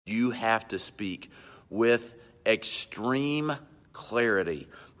You have to speak with extreme clarity,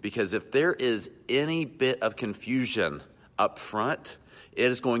 because if there is any bit of confusion up front, it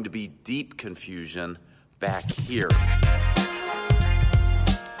is going to be deep confusion back here.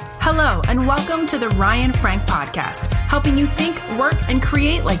 Hello, and welcome to the Ryan Frank Podcast, helping you think, work, and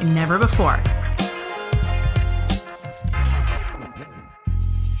create like never before.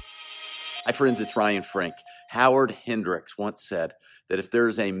 Hi, friends, it's Ryan Frank. Howard Hendricks once said that if there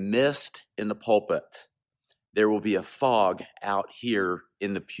is a mist in the pulpit, there will be a fog out here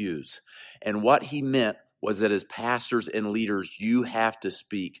in the pews. And what he meant was that as pastors and leaders, you have to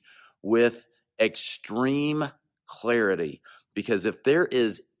speak with extreme clarity, because if there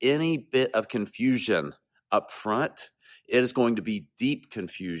is any bit of confusion up front, it is going to be deep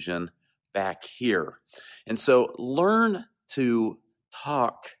confusion back here. And so learn to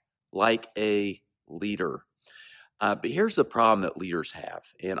talk like a leader. But here's the problem that leaders have,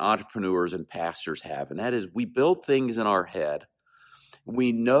 and entrepreneurs and pastors have, and that is we build things in our head.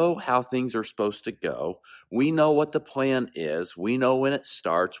 We know how things are supposed to go. We know what the plan is. We know when it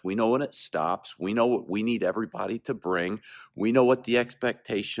starts. We know when it stops. We know what we need everybody to bring. We know what the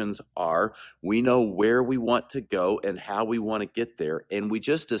expectations are. We know where we want to go and how we want to get there. And we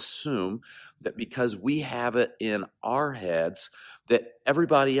just assume that because we have it in our heads, that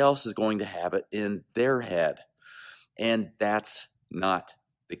everybody else is going to have it in their head. And that's not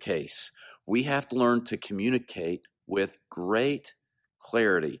the case. We have to learn to communicate with great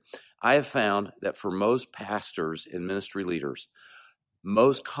clarity. I have found that for most pastors and ministry leaders,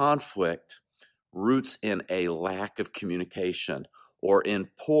 most conflict roots in a lack of communication or in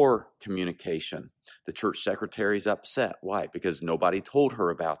poor communication. The church secretary is upset. Why? Because nobody told her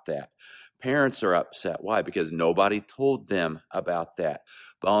about that. Parents are upset. Why? Because nobody told them about that.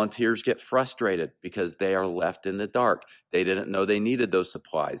 Volunteers get frustrated because they are left in the dark. They didn't know they needed those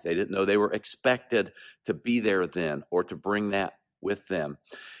supplies. They didn't know they were expected to be there then or to bring that with them.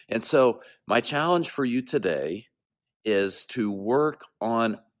 And so my challenge for you today is to work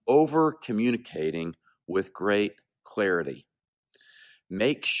on over-communicating with great clarity.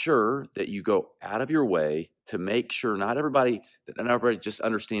 Make sure that you go out of your way to make sure not everybody just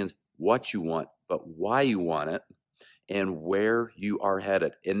understands what you want, but why you want it and where you are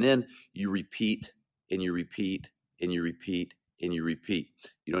headed. And then you repeat and you repeat and you repeat and you repeat.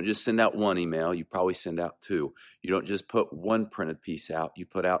 You don't just send out one email, you probably send out two. You don't just put one printed piece out, you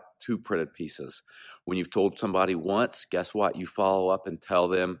put out two printed pieces. When you've told somebody once, guess what? You follow up and tell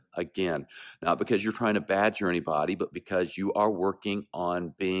them again. Not because you're trying to badger anybody, but because you are working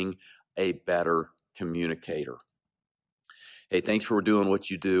on being a better communicator. Hey, thanks for doing what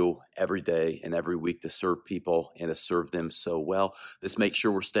you do every day and every week to serve people and to serve them so well. This makes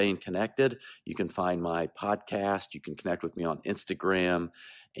sure we're staying connected. You can find my podcast. You can connect with me on Instagram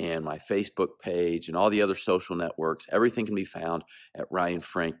and my Facebook page and all the other social networks. Everything can be found at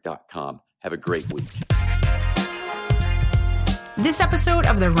ryanfrank.com. Have a great week. This episode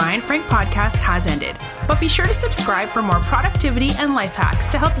of the Ryan Frank Podcast has ended, but be sure to subscribe for more productivity and life hacks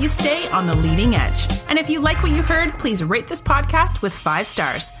to help you stay on the leading edge. And if you like what you heard, please rate this podcast with 5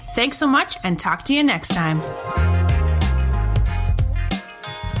 stars. Thanks so much and talk to you next time.